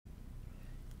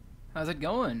How's it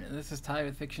going? This is Ty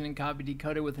with Fiction and Copy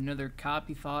Decoded with another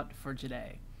copy thought for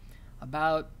today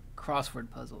about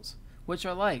crossword puzzles, which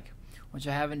I like, which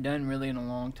I haven't done really in a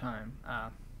long time.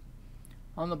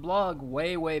 On the blog,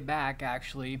 way back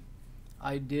actually,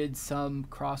 I did some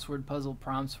crossword puzzle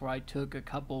prompts where I took a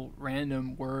couple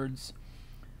random words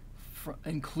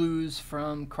and clues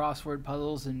from crossword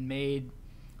puzzles and made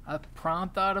a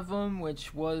prompt out of them,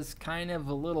 which was kind of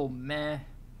a little meh.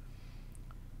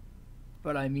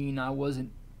 But I mean, I was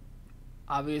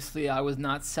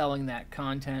not selling that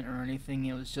content or anything.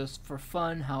 It was just for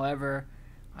fun. However,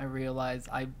 I realized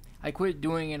I quit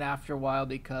doing it after a while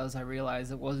because I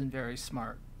realized it wasn't very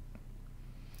smart.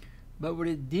 But what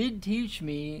it did teach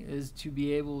me is to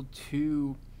be able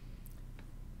to,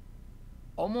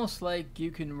 almost like you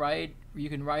can write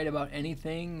about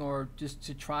anything, or just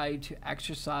to try to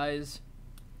exercise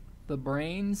the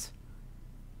brains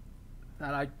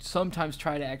that I sometimes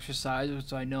try to exercise,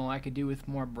 which I know I could do with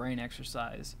more brain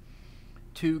exercise,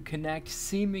 to connect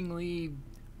seemingly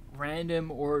random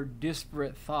or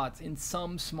disparate thoughts in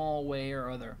some small way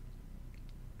or other.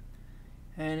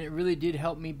 And it really did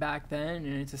help me back then,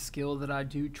 and it's a skill that I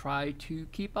do try to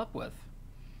keep up with.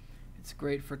 It's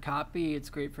great for copy, it's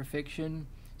great for fiction,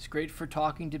 it's great for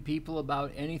talking to people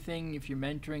about anything if you're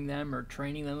mentoring them or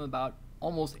training them about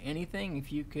almost anything.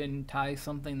 If you can tie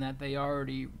something that they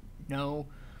already know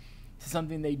to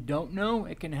something they don't know,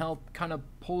 it can help kind of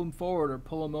pull them forward or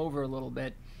pull them over a little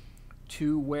bit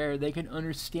to where they can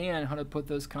understand how to put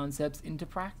those concepts into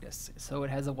practice. So it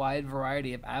has a wide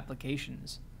variety of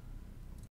applications.